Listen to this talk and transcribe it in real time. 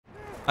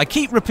I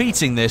keep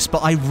repeating this, but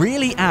I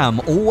really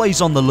am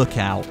always on the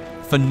lookout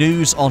for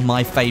news on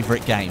my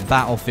favourite game,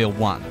 Battlefield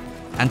 1.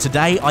 And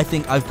today I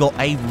think I've got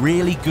a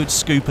really good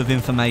scoop of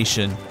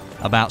information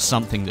about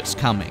something that's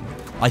coming.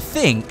 I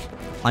think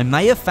I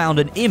may have found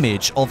an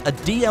image of a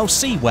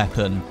DLC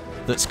weapon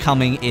that's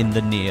coming in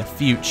the near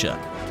future.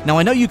 Now,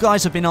 I know you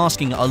guys have been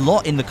asking a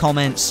lot in the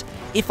comments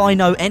if I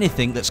know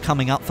anything that's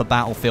coming up for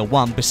Battlefield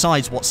 1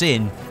 besides what's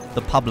in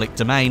the public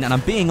domain, and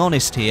I'm being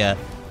honest here,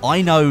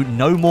 I know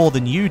no more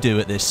than you do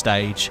at this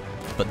stage,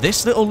 but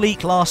this little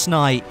leak last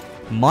night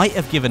might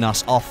have given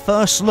us our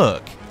first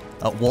look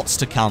at what's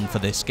to come for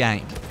this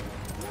game.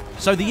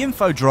 So the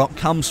info drop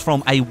comes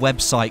from a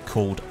website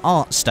called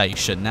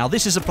ArtStation. Now,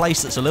 this is a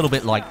place that's a little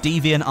bit like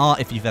DeviantArt,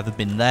 if you've ever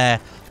been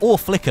there, or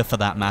Flickr for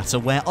that matter,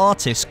 where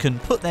artists can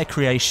put their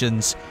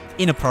creations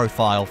in a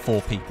profile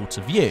for people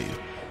to view.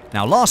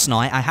 Now, last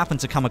night I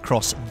happened to come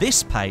across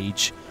this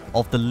page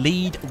of the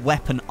lead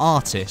weapon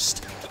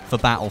artist for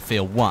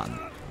Battlefield 1,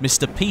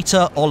 Mr.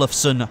 Peter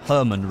Olofsson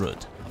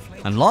Hermanrud.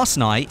 And last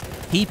night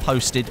he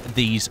posted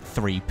these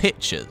 3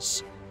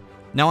 pictures.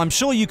 Now, I'm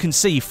sure you can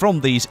see from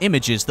these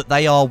images that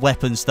they are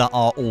weapons that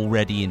are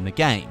already in the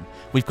game.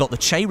 We've got the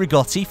Che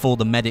Rigotti for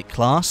the medic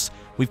class,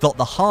 we've got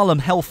the Harlem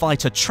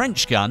Hellfighter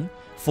trench gun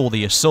for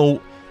the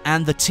assault,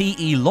 and the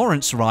T.E.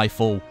 Lawrence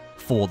rifle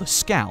for the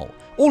scout.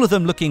 All of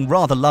them looking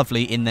rather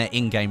lovely in their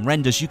in-game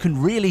renders. You can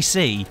really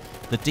see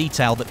the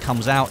detail that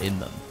comes out in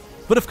them.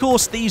 But of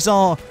course, these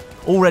are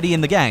already in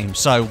the game,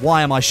 so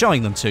why am I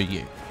showing them to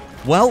you?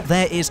 Well,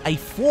 there is a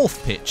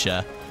 4th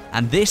picture,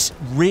 and this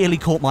really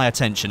caught my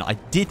attention. I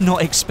did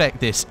not expect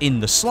this in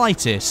the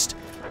slightest,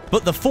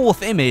 but the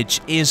 4th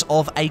image is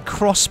of a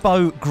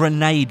crossbow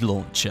grenade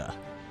launcher.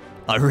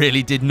 I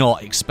really did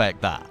not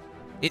expect that.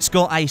 It's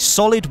got a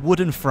solid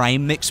wooden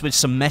frame mixed with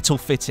some metal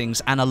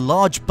fittings and a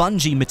large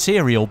bungee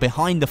material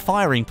behind the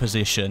firing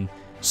position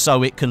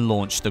so it can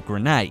launch the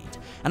grenade.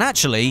 And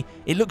actually,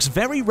 it looks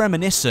very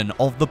reminiscent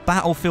of the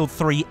Battlefield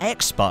 3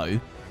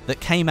 Expo that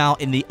came out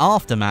in the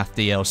Aftermath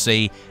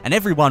DLC, and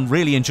everyone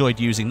really enjoyed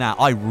using that.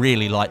 I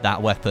really like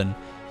that weapon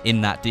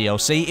in that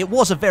DLC. It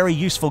was a very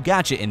useful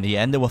gadget in the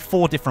end. There were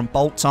 4 different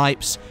bolt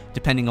types,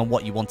 depending on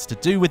what you wanted to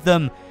do with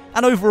them,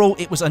 and overall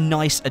it was a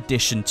nice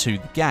addition to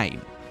the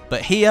game.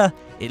 But here,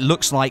 it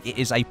looks like it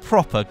is a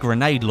proper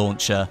grenade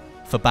launcher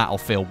for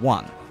Battlefield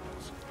 1.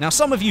 Now,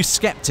 some of you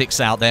skeptics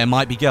out there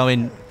might be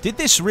going, did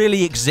this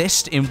really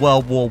exist in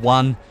World War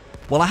I?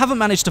 Well, I haven't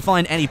managed to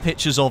find any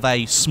pictures of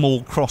a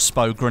small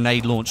crossbow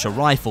grenade launcher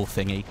rifle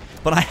thingy,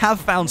 but I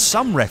have found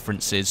some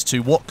references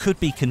to what could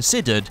be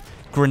considered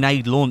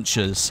grenade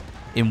launchers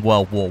in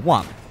World War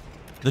I.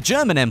 The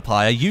German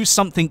Empire used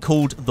something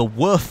called the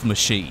Worth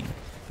machine,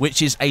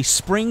 which is a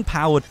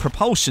spring-powered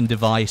propulsion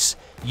device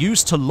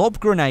used to lob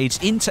grenades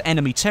into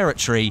enemy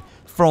territory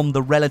from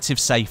the relative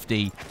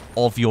safety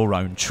of your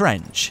own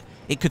trench.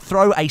 It could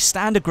throw a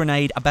standard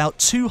grenade about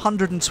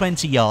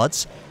 220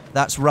 yards,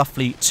 that's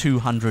roughly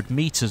 200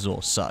 meters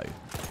or so.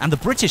 And the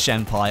British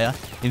Empire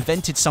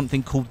invented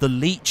something called the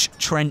Leech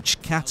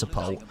Trench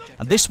Catapult,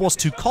 and this was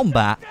to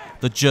combat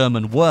the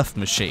German Worth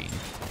machine,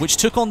 which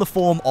took on the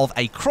form of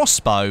a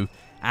crossbow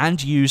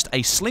and used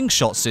a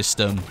slingshot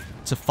system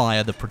to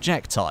fire the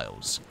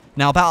projectiles.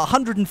 Now, about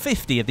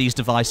 150 of these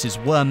devices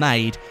were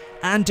made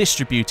and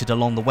distributed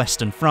along the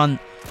Western Front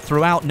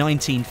throughout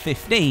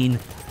 1915,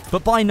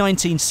 but by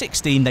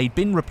 1916 they'd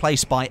been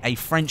replaced by a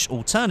French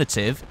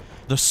alternative,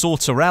 the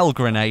Sauterelle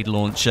grenade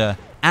launcher,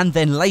 and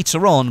then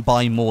later on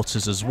by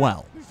mortars as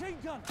well.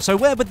 So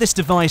where would this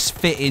device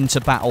fit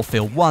into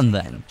Battlefield 1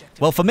 then?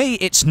 Well, for me,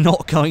 it's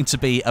not going to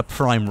be a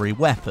primary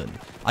weapon.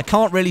 I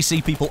can't really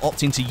see people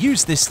opting to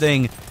use this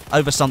thing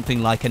over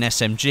something like an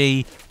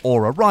SMG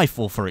or a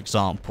rifle, for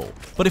example.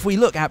 But if we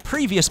look at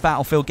previous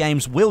Battlefield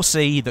games, we'll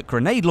see that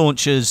grenade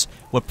launchers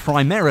were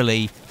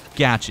primarily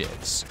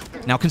gadgets.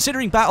 Now,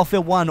 considering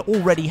Battlefield 1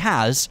 already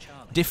has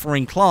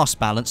differing class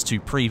balance to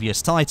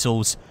previous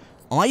titles,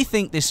 I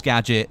think this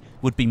gadget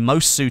would be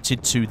most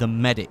suited to the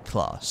medic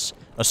class.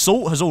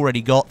 Assault has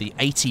already got the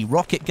AT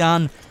rocket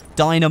gun,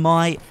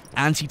 dynamite,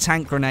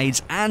 anti-tank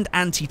grenades, and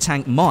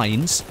anti-tank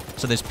mines,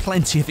 so there's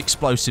plenty of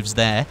explosives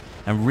there,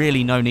 and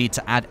really no need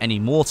to add any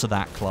more to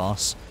that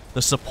class.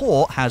 The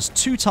support has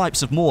 2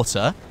 types of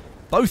mortar,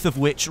 both of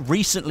which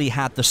recently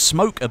had the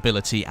smoke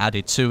ability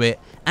added to it,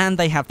 and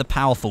they have the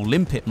powerful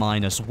limpet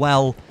mine as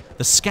well.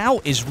 The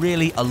Scout is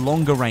really a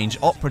longer range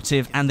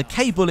operative, and the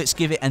K-bullets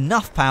give it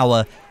enough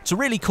power to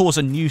really cause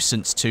a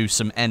nuisance to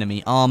some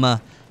enemy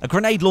armor. A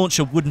grenade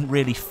launcher wouldn't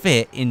really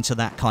fit into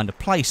that kind of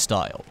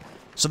playstyle.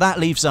 So that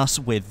leaves us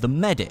with the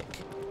medic.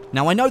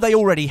 Now, I know they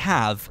already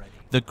have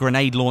the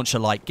grenade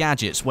launcher-like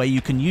gadgets where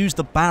you can use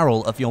the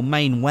barrel of your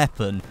main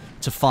weapon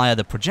to fire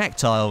the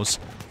projectiles,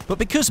 but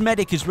because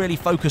medic is really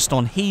focused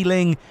on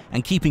healing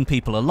and keeping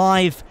people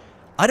alive,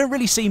 I don't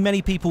really see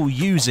many people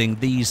using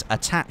these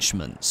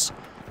attachments.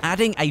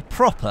 Adding a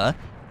proper,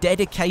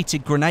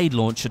 dedicated grenade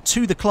launcher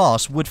to the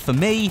class would, for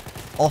me,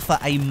 offer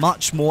a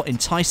much more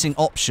enticing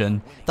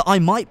option that I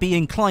might be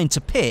inclined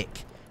to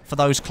pick for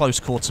those close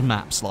quarter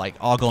maps like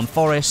Argonne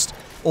Forest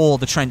or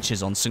the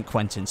trenches on St.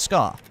 Quentin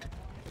Scar.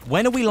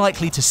 When are we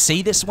likely to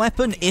see this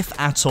weapon, if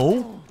at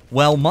all?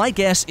 Well, my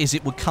guess is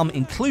it would come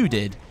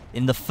included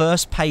in the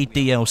first paid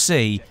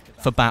DLC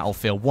for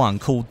Battlefield 1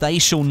 called They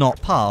Shall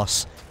Not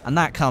Pass, and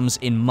that comes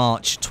in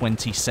March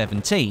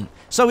 2017,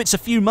 so it's a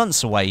few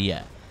months away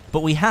yet.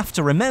 But we have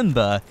to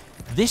remember,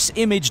 this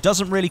image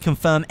doesn't really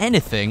confirm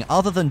anything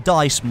other than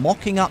DICE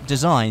mocking up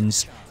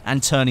designs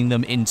and turning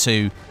them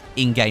into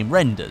in-game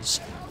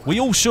renders. We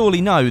all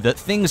surely know that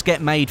things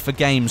get made for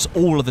games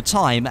all of the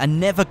time and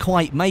never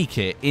quite make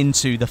it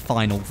into the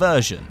final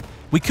version.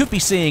 We could be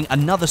seeing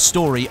another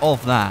story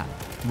of that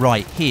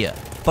right here.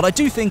 But I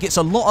do think it's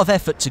a lot of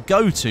effort to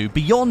go to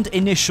beyond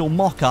initial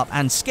mock-up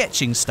and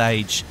sketching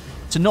stage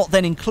to not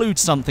then include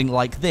something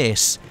like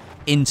this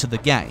into the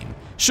game.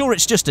 Sure,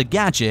 it's just a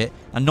gadget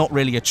and not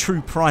really a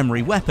true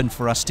primary weapon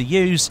for us to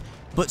use,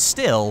 but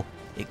still,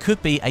 it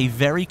could be a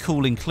very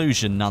cool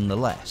inclusion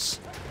nonetheless.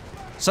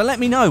 So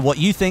let me know what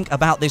you think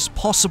about this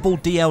possible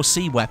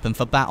DLC weapon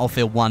for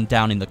Battlefield 1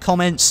 down in the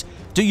comments.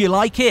 Do you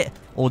like it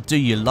or do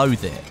you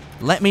loathe it?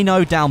 Let me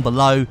know down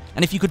below,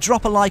 and if you could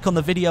drop a like on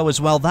the video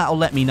as well, that'll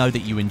let me know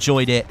that you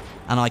enjoyed it,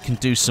 and I can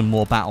do some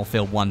more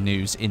Battlefield 1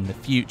 news in the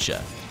future.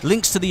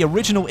 Links to the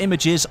original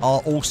images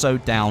are also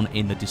down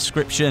in the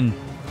description.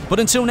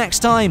 But until next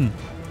time,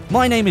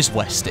 my name is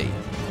Westie,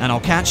 and I'll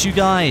catch you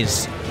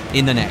guys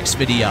in the next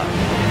video.